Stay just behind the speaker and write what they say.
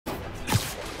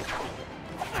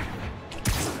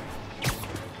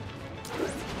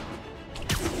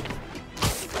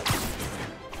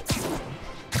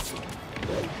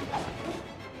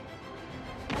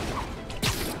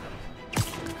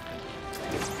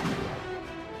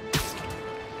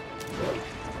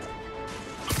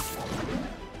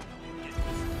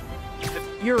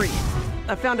Yuri,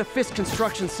 I found a Fisk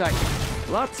construction site.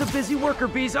 Lots of busy worker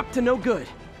bees up to no good.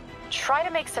 Try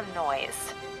to make some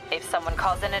noise. If someone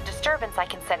calls in a disturbance, I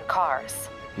can send cars.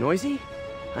 Noisy?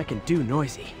 I can do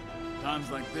noisy. Times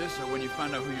like this are when you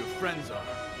find out who your friends are.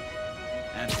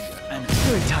 And who your enemies.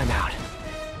 Good timeout.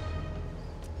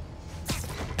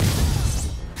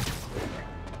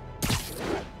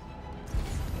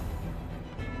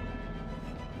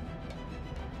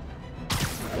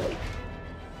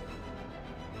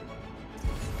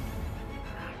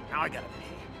 Now I gotta pee.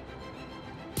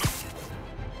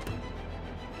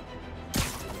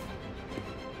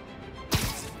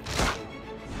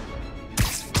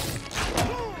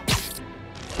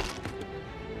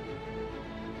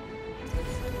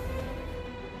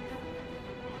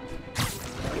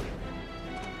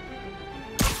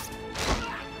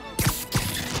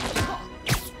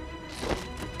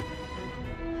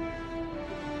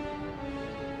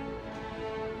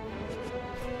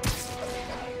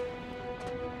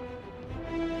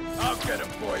 I'll get him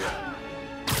for you.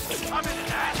 I'm in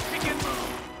an ass-kicking mood.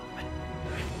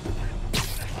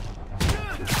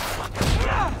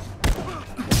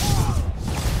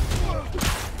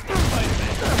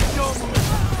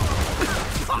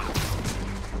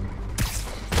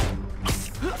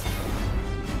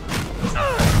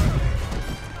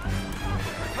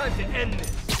 Time to end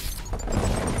this.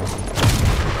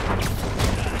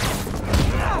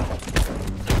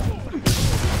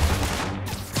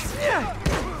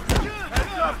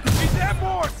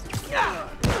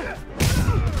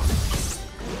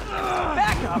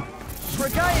 Backup? For a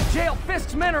guy in jail,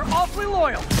 Fisk's men are awfully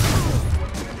loyal.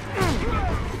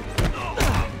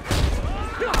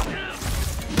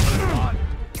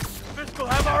 Fisk will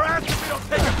have our ass if we don't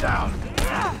take him down.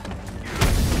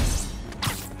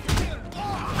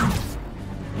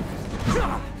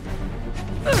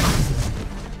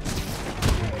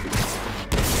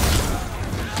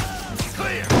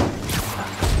 Clear.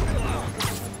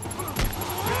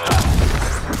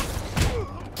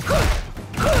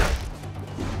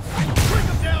 Bring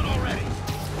him down already.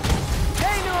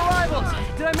 Hey, new arrivals!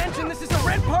 Did I mention this is a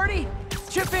rent party?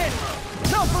 Chip in!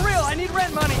 No, for real, I need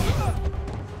rent money!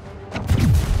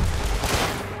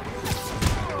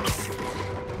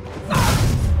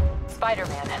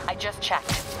 Spider-Man, I just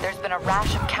checked. There's been a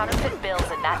rash of counterfeit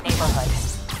bills in that neighborhood.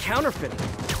 Counterfeiting?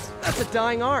 That's a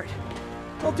dying art.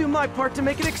 I'll do my part to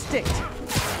make it extinct.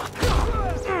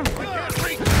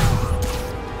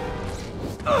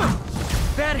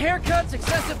 Bad haircuts,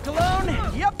 excessive cologne.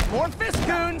 Yep, more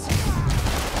Fiskoons.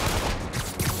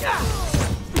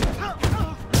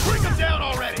 Bring him down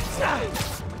already.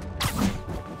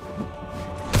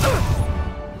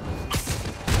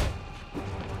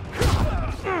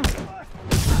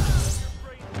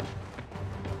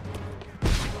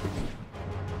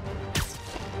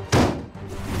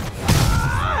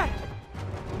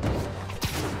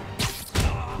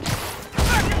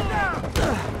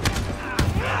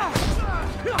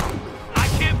 I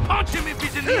can't punch him if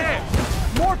he's in the air.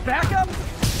 More backup?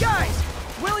 Guys,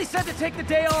 Willie said to take the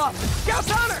day off.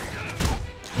 Scout's honor!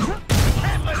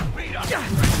 Can't let him beat us.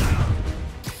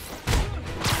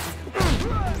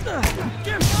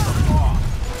 Give him some more.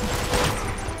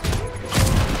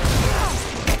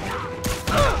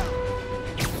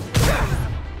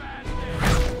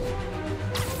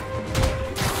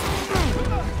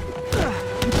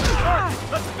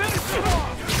 Let's finish him off.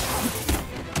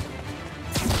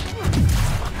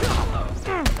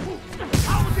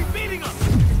 How is he beating us?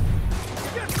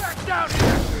 Get back down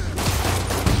here.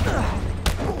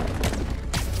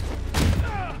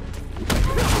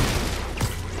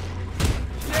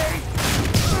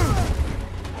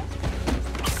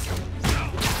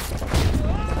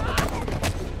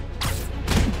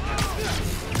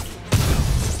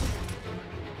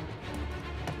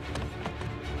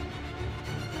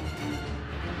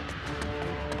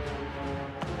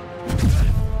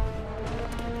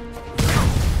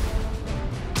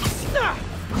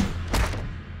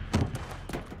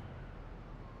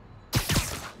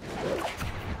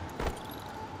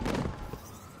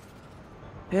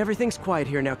 Everything's quiet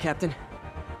here now, Captain.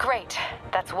 Great.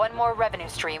 That's one more revenue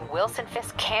stream Wilson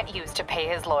Fisk can't use to pay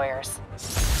his lawyers.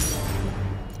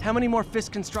 How many more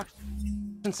Fisk construction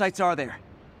sites are there?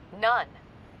 None.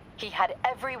 He had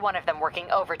every one of them working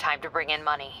overtime to bring in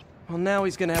money. Well, now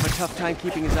he's gonna have a tough time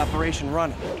keeping his operation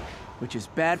running. Which is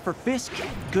bad for Fisk,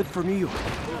 good for New York.